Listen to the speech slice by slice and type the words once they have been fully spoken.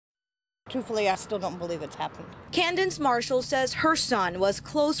Truthfully, I still don't believe it's happened. Candence Marshall says her son was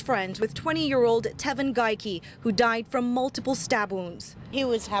close friends with 20-year-old Tevin Geike, who died from multiple stab wounds. He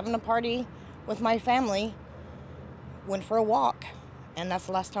was having a party with my family, went for a walk, and that's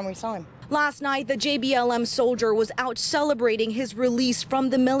the last time we saw him. Last night, the JBLM soldier was out celebrating his release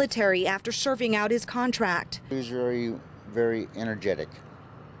from the military after serving out his contract. He was very, very energetic.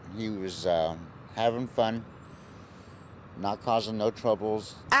 He was having fun, not causing no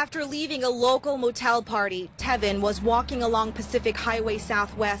troubles. After leaving a local motel party, Tevin was walking along Pacific Highway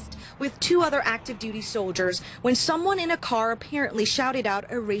Southwest with 2 other active duty soldiers when someone in a car apparently shouted out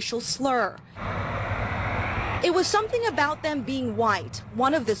a racial slur. It was something about them being white.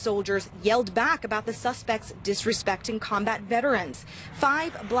 One of the soldiers yelled back about the suspects disrespecting combat veterans.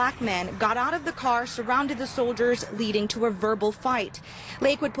 5 black men got out of the car, surrounded the soldiers, leading to a verbal fight.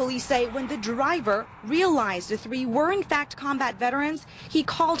 Lakewood police say when the driver realized the 3 were in fact combat veterans, he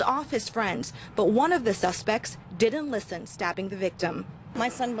called off his friends, but one of the suspects didn't listen, stabbing the victim. My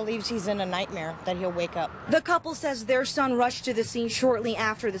son believes he's in a nightmare, that he'll wake up. The couple says their son rushed to the scene shortly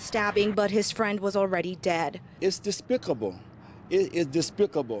after the stabbing, but his friend was already dead. It's despicable. It is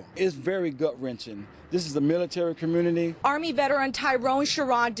despicable. It's very gut-wrenching. This is a military community. Army veteran Tyrone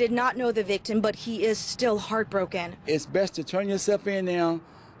Sherrod did not know the victim, but he is still heartbroken. It's best to turn yourself in now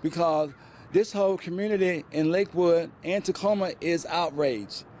because this whole community in Lakewood and Tacoma is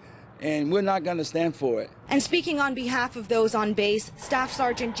outraged. And we're not going to stand for it. And speaking on behalf of those on base, Staff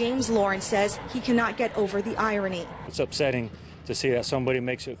Sergeant James Lawrence says he cannot get over the irony. It's upsetting to see that somebody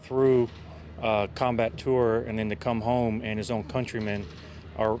makes it through a combat tour and then to come home and his own countrymen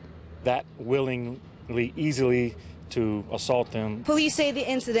are that willingly, easily to assault them. Police say the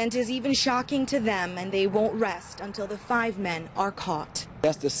incident is even shocking to them, and they won't rest until the 5 men are caught.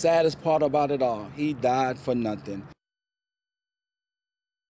 That's the saddest part about it all. He died for nothing.